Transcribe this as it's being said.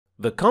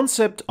The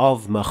concept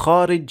of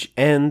Makharij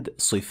and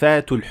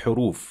Sifaat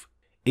Al-Huruf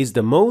is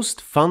the most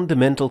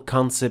fundamental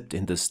concept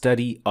in the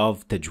study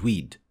of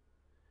Tajweed.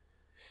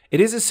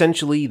 It is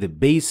essentially the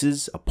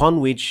basis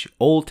upon which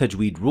all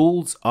Tajweed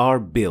rules are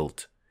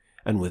built,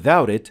 and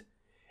without it,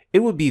 it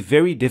would be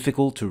very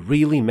difficult to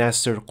really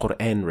master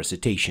Quran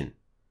recitation.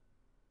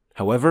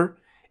 However,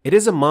 it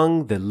is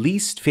among the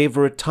least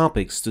favorite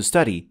topics to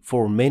study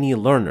for many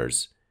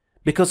learners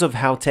because of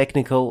how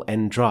technical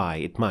and dry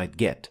it might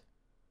get.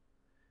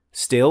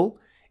 Still,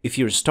 if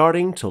you're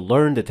starting to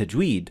learn the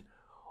Tajweed,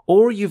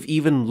 or you've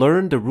even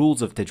learned the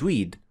rules of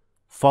Tajweed,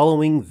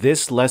 following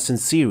this lesson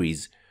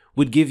series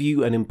would give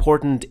you an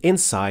important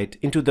insight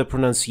into the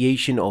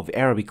pronunciation of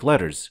Arabic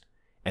letters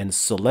and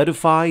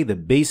solidify the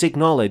basic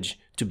knowledge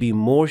to be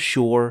more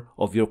sure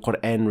of your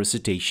Quran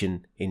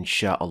recitation,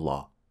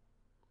 insha'Allah.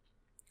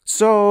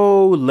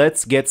 So,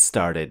 let's get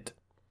started.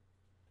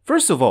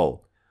 First of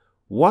all,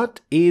 what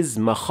is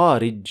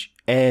Makharij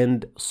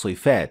and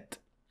Sifaat?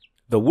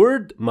 The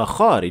word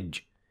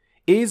Makharij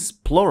is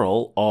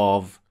plural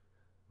of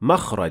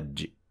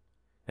Makhraj,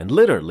 and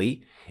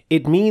literally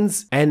it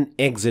means an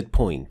exit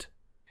point.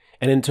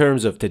 And in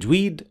terms of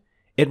Tajweed,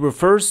 it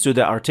refers to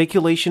the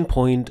articulation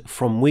point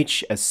from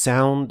which a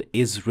sound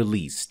is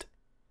released.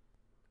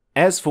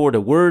 As for the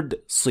word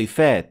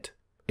Sifaat,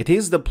 it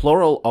is the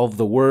plural of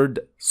the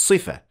word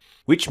Sifa,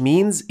 which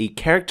means a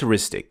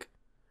characteristic.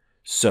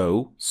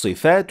 So,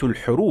 Sifaat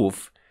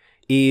Al-Huruf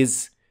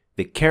is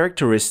the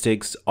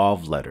characteristics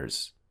of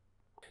letters.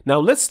 Now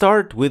let's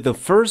start with the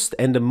first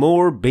and the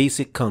more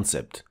basic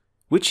concept,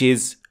 which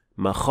is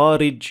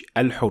Makharij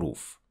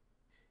Al-Huruf.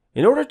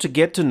 In order to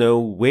get to know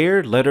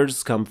where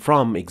letters come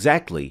from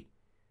exactly,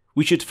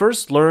 we should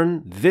first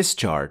learn this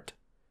chart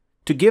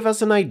to give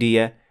us an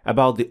idea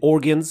about the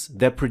organs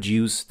that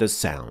produce the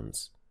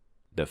sounds.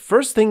 The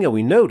first thing that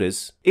we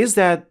notice is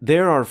that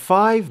there are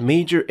 5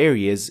 major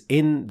areas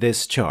in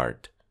this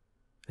chart,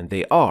 and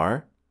they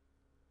are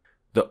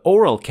the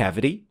oral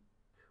cavity,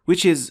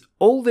 which is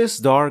all this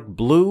dark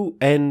blue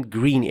and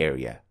green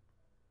area.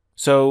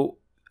 So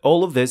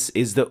all of this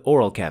is the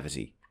oral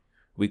cavity.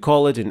 We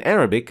call it in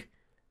Arabic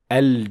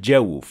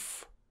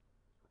al-jawf.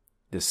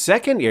 The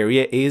second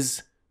area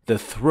is the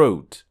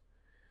throat,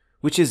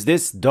 which is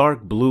this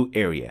dark blue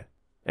area,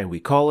 and we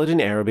call it in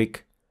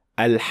Arabic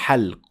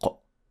al-halq.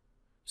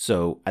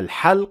 So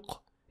al-halq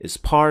is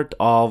part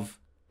of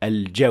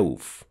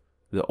al-jawf,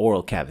 the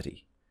oral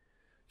cavity.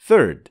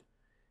 Third,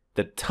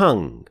 the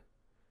tongue,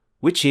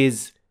 which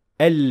is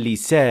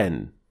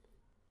al-lisan.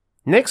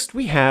 Next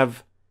we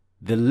have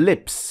the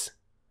lips.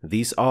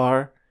 These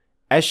are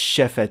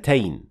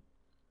ash-shafatayn.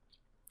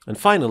 And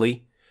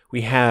finally,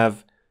 we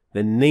have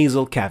the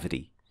nasal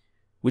cavity,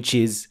 which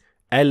is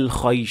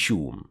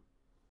al-khayshum.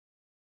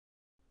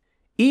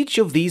 Each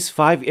of these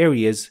 5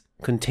 areas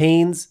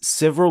contains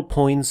several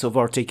points of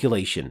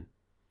articulation.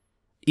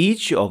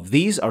 Each of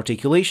these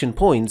articulation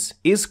points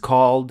is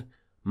called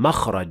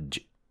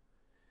makhraj.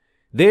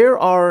 There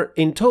are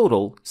in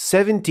total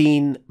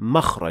 17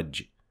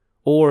 makhraj,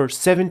 or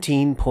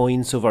 17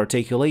 points of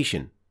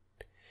articulation.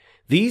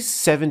 These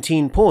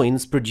 17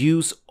 points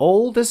produce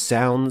all the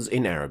sounds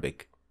in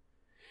Arabic.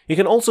 You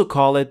can also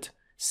call it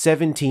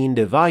 17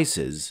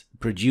 devices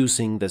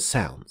producing the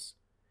sounds.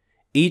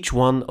 Each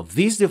one of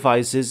these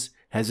devices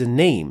has a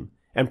name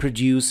and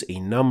produce a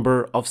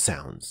number of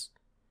sounds.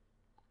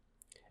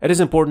 It is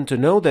important to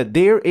know that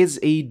there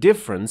is a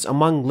difference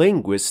among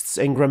linguists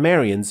and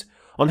grammarians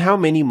on how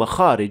many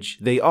makharij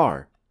they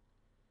are.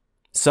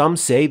 Some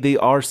say they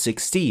are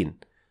 16,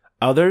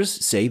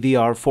 others say they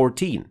are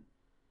 14.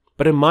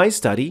 But in my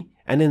study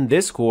and in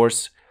this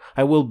course,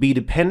 I will be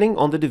depending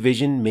on the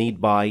division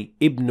made by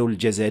Ibn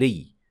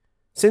al-Jazari,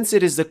 since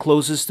it is the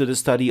closest to the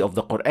study of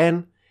the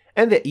Quran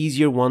and the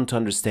easier one to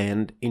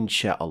understand,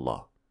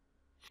 insha'Allah.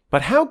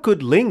 But how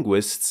could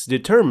linguists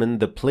determine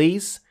the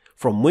place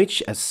from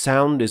which a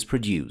sound is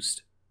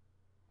produced?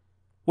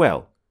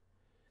 Well,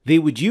 they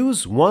would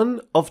use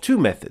one of 2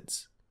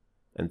 methods,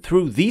 and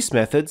through these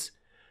methods,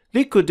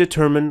 they could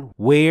determine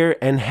where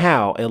and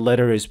how a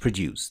letter is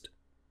produced.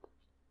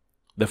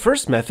 The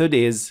first method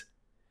is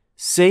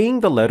saying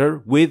the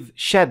letter with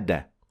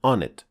shadda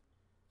on it.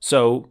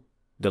 So,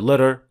 the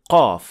letter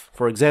qaf,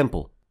 for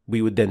example,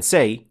 we would then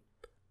say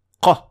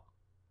qa,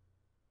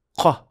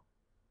 qa.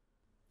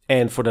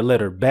 And for the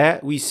letter ba,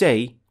 we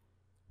say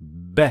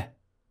ba,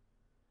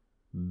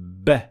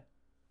 ba.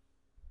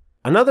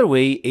 Another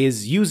way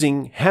is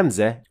using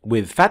hamza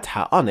with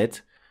fatha on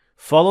it,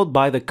 followed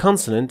by the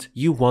consonant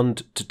you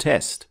want to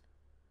test.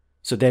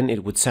 So then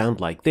it would sound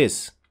like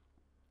this.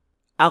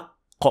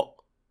 Aqqa,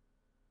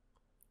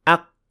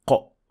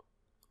 aqqa,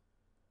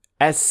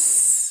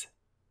 as,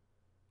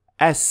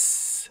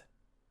 as.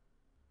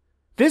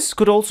 This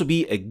could also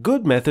be a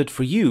good method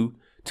for you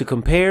to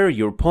compare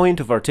your point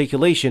of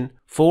articulation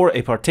for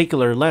a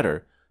particular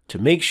letter to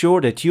make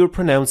sure that you're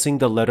pronouncing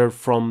the letter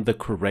from the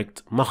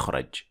correct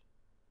makhraj.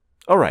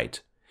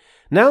 Alright,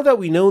 now that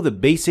we know the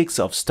basics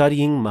of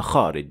studying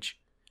makharij,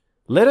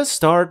 let us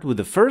start with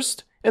the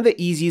first and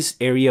the easiest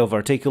area of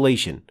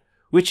articulation,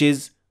 which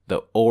is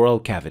the oral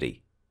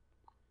cavity.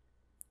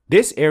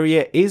 This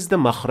area is the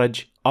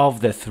makhraj of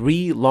the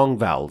three long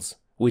vowels,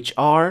 which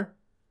are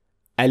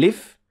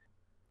alif.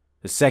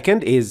 The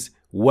second is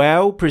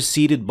waw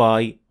preceded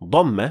by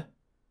dhamma,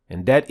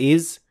 and that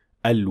is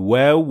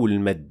al-waw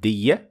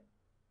al-maddiyya.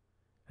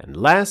 And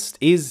last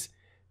is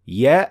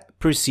ya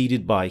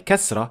preceded by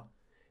kasra,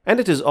 and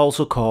it is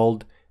also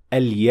called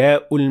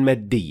al-ya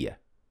al-maddiyya.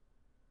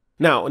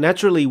 Now,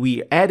 naturally,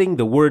 we're adding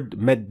the word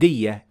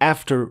maddiyya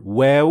after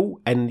waw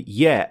and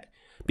ya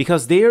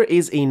because there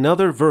is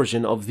another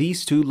version of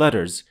these two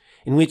letters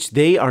in which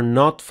they are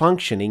not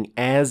functioning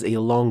as a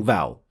long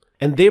vowel,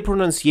 and their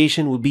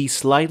pronunciation will be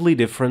slightly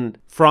different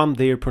from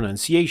their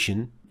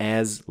pronunciation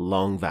as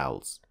long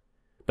vowels.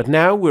 But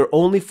now we're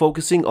only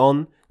focusing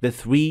on the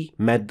three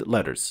med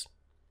letters.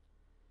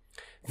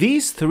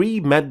 These three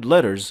med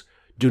letters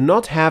do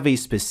not have a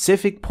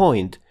specific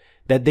point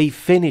that they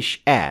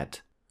finish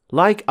at,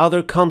 like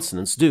other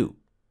consonants do.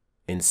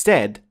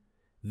 Instead,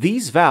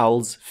 these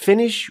vowels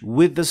finish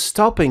with the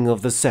stopping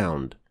of the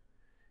sound.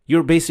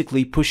 You're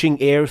basically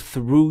pushing air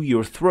through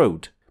your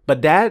throat,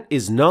 but that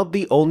is not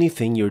the only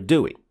thing you're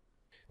doing.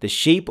 The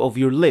shape of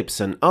your lips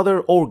and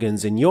other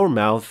organs in your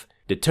mouth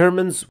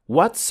determines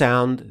what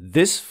sound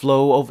this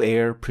flow of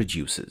air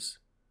produces.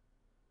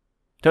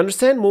 To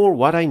understand more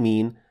what I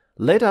mean,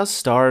 let us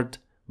start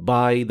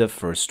by the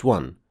first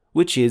one,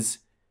 which is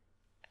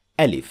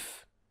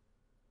alif.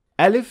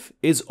 Alif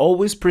is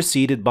always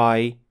preceded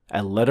by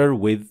a letter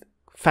with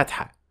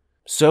fatha,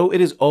 so it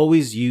is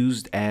always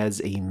used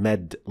as a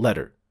med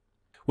letter.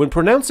 When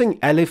pronouncing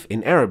alif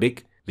in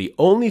Arabic, the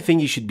only thing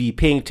you should be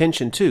paying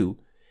attention to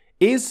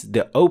is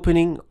the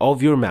opening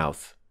of your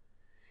mouth.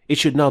 It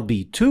should not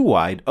be too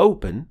wide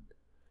open,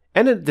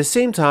 and at the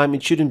same time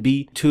it shouldn't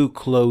be too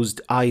closed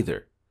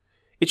either.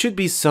 It should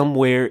be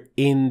somewhere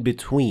in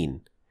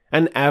between,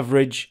 an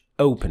average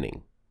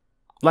opening.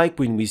 Like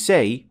when we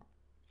say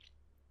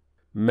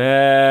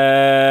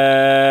ماء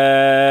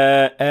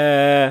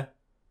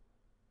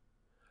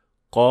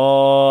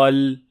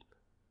قال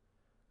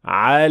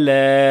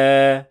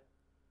على.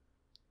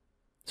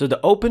 So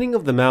the opening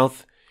of the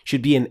mouth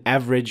should be an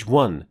average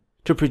one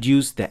to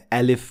produce the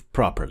alif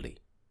properly.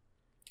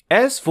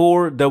 As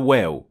for the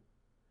waw,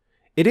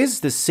 it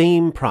is the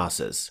same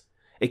process,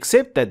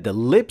 except that the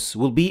lips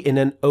will be in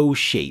an O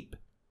shape,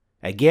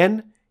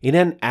 again in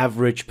an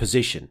average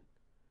position.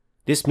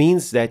 This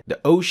means that the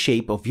O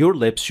shape of your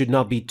lips should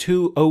not be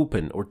too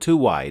open or too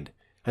wide,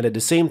 and at the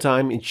same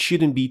time it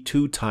shouldn't be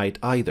too tight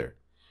either.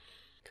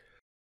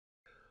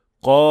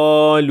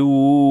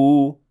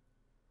 قالوا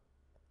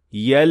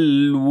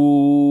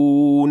يلوون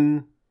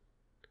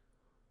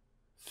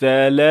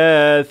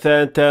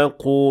ثلاثة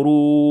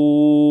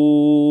قروء.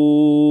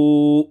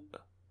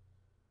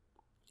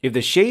 If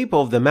the shape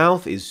of the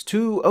mouth is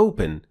too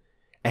open,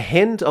 a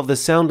hint of the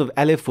sound of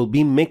alif will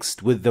be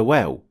mixed with the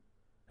waw,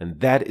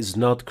 and that is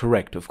not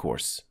correct, of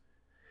course.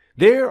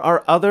 There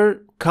are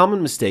other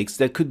common mistakes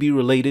that could be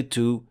related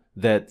to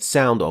the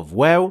sound of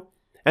waw,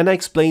 and I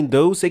explained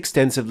those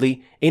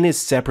extensively in a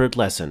separate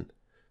lesson.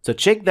 So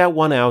check that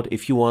one out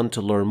if you want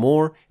to learn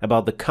more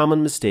about the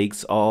common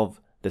mistakes of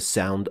the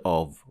sound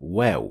of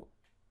waw.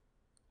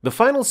 The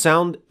final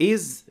sound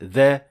is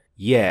the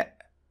ya.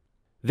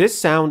 This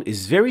sound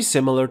is very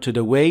similar to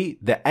the way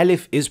the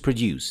alif is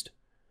produced,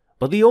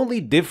 but the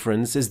only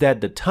difference is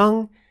that the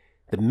tongue,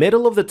 the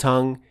middle of the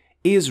tongue,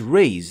 is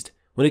raised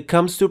when it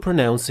comes to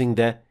pronouncing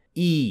the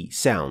E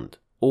sound,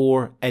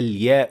 or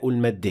al-ya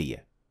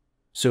al-maddiyya.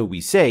 So we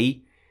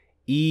say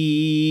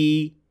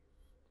E,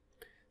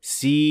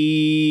 si,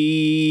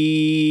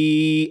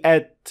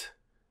 at,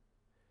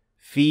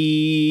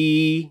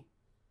 fi.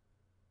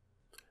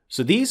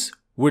 So these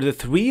were the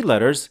three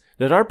letters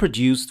that are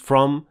produced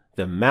from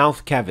the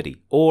mouth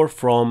cavity, or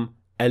from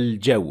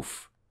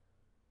al-jawf.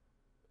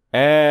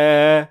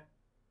 A,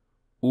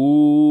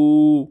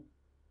 U,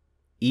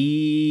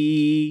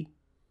 E.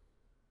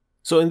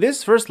 So in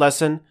this first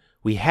lesson,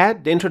 we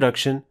had the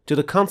introduction to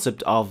the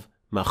concept of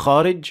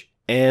Makharij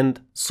and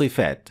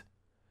Sifaat.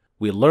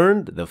 We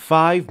learned the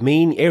 5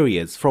 main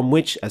areas from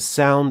which a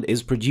sound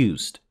is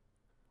produced.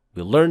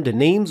 We learned the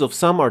names of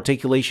some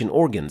articulation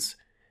organs,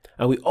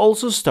 and we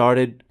also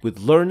started with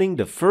learning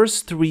the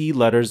first 3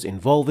 letters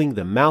involving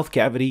the mouth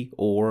cavity,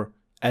 or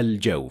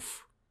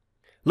al-jawf.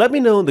 Let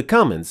me know in the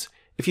comments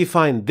if you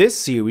find this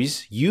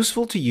series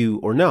useful to you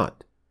or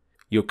not.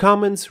 Your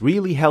comments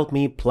really help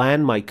me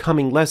plan my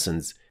coming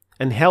lessons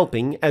and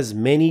helping as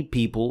many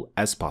people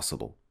as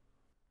possible.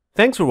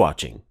 Thanks for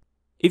watching.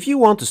 If you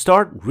want to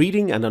start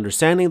reading and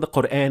understanding the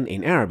Quran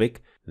in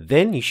Arabic,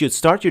 then you should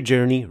start your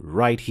journey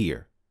right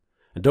here.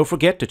 And don't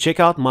forget to check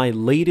out my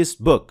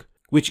latest book,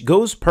 which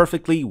goes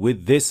perfectly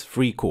with this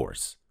free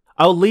course.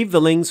 I'll leave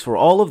the links for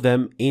all of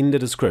them in the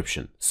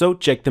description, so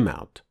check them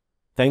out.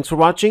 Thanks for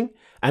watching,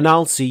 and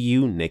I'll see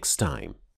you next time.